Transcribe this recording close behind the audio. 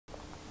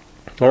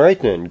Alright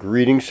then,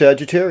 greetings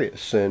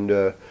Sagittarius,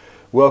 and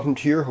welcome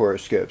to your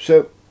horoscope.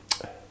 So,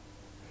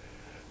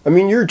 I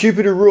mean, you're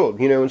Jupiter ruled,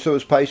 and so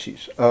is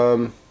Pisces.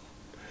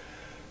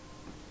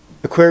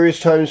 Aquarius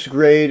time is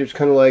great. It's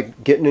kind of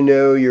like getting to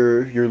know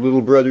your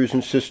little brothers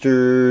and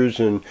sisters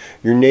and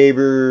your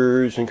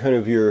neighbors and kind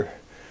of your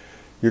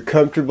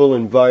comfortable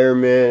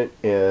environment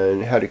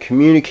and how to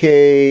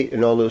communicate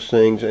and all those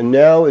things. And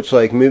now it's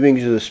like moving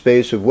to the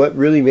space of what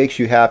really makes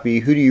you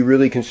happy. Who do you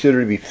really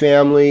consider to be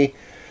family?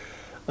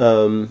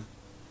 This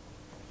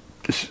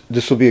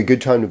will be a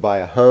good time to buy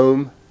a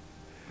home.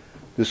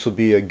 This will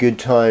be a good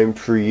time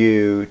for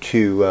you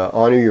to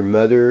honor your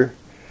mother,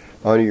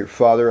 honor your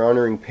father,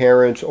 honoring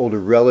parents, older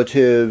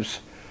relatives,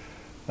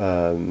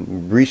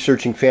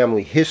 researching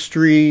family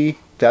history.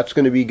 That's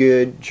going to be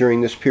good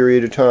during this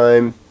period of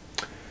time.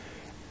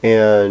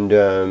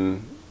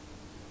 And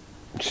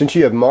since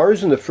you have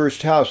Mars in the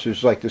first house,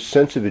 there's like this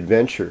sense of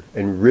adventure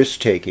and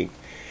risk-taking.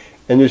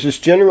 And there's this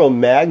general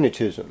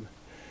magnetism.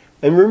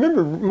 And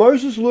remember,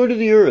 Mars is Lord of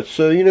the Earth,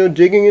 so,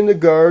 digging in the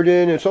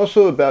garden, it's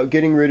also about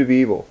getting rid of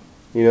evil.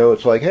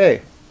 It's like,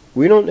 hey,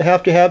 we don't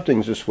have to have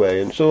things this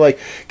way. And so, like,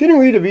 getting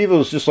rid of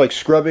evil is just like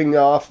scrubbing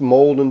off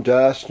mold and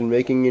dust and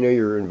making,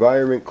 your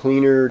environment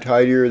cleaner,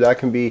 tidier. That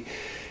can be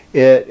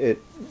it.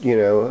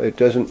 It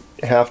doesn't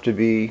have to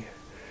be,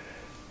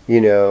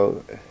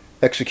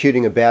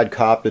 executing a bad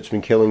cop that's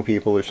been killing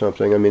people or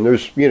something. I mean,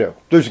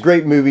 there's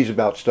great movies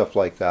about stuff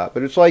like that.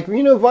 But it's like,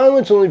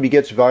 violence only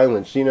begets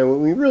violence. What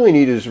we really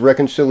need is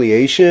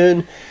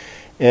reconciliation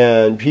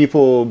and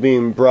people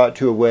being brought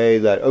to a way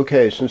that,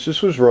 okay, since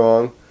this was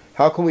wrong,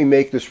 how can we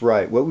make this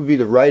right? What would be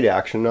the right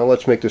action? Now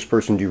let's make this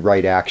person do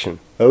right action.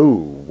 Oh,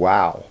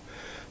 wow.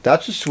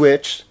 That's a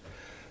switch.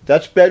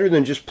 That's better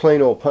than just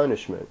plain old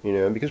punishment,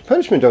 because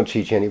punishment don't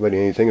teach anybody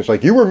anything. It's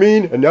like, you were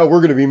mean, and now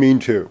we're going to be mean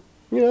too.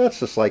 That's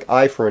just like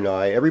eye for an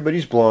eye.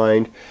 Everybody's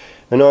blind,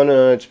 and on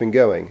it's been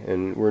going,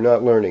 and we're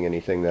not learning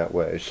anything that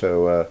way.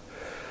 So,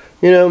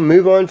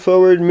 move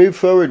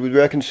forward with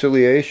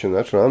reconciliation.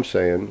 That's what I'm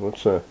saying.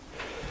 Okay.